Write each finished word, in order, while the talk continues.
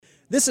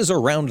This is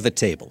Around the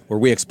Table, where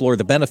we explore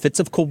the benefits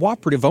of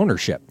cooperative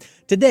ownership.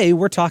 Today,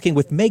 we're talking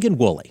with Megan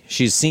Woolley.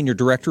 She's Senior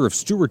Director of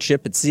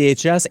Stewardship at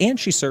CHS, and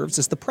she serves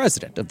as the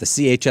president of the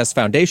CHS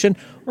Foundation.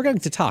 We're going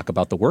to talk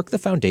about the work the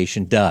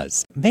foundation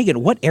does.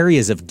 Megan, what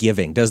areas of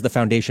giving does the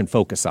foundation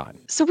focus on?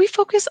 So we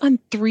focus on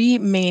three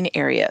main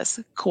areas: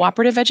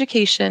 cooperative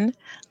education,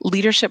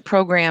 leadership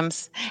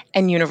programs,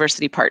 and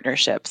university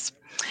partnerships.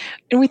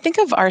 And we think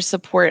of our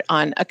support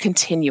on a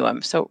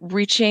continuum, so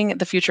reaching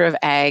the future of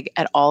ag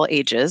at all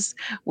ages.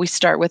 We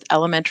start with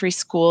elementary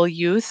school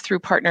youth through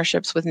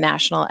partnerships with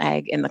National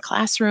Ag in the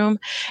Classroom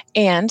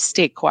and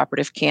state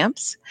cooperative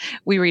camps.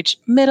 We reach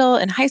middle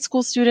and high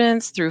school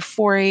students through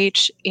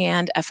 4-H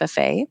and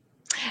FFA.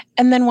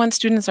 And then once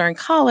students are in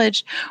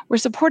college, we're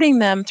supporting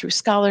them through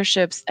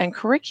scholarships and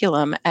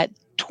curriculum at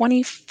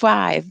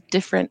 25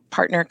 different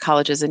partner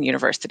colleges and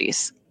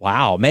universities.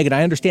 Wow. Megan,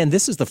 I understand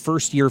this is the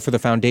first year for the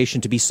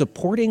foundation to be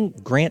supporting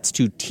grants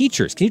to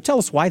teachers. Can you tell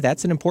us why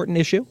that's an important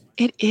issue?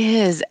 It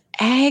is.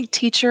 Ag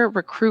teacher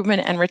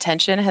recruitment and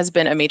retention has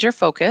been a major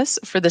focus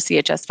for the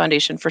CHS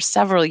Foundation for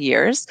several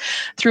years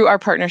through our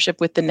partnership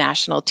with the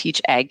National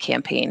Teach Ag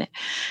campaign.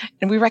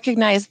 And we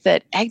recognize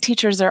that ag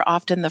teachers are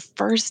often the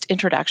first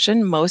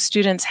introduction most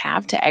students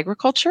have to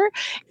agriculture,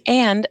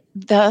 and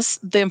thus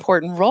the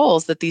important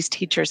roles that these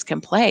teachers can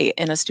play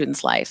in a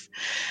student's life.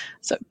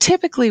 So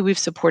typically we've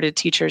supported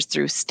teachers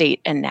through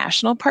state and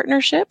national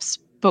partnerships,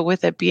 but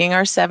with it being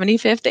our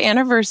 75th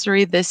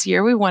anniversary this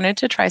year, we wanted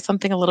to try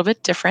something a little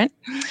bit different.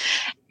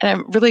 And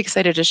I'm really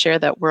excited to share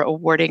that we're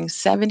awarding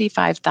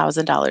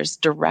 $75,000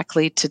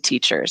 directly to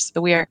teachers.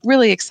 So we are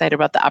really excited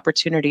about the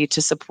opportunity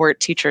to support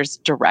teachers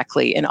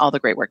directly in all the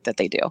great work that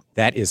they do.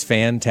 That is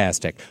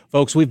fantastic.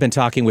 Folks, we've been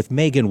talking with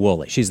Megan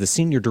Woolley. She's the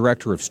Senior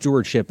Director of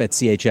Stewardship at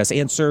CHS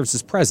and serves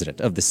as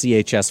president of the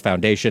CHS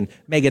Foundation.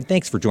 Megan,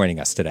 thanks for joining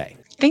us today.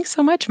 Thanks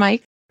so much,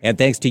 Mike. And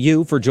thanks to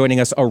you for joining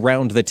us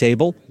around the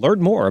table.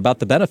 Learn more about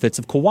the benefits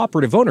of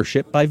cooperative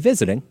ownership by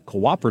visiting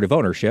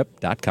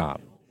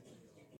cooperativeownership.com.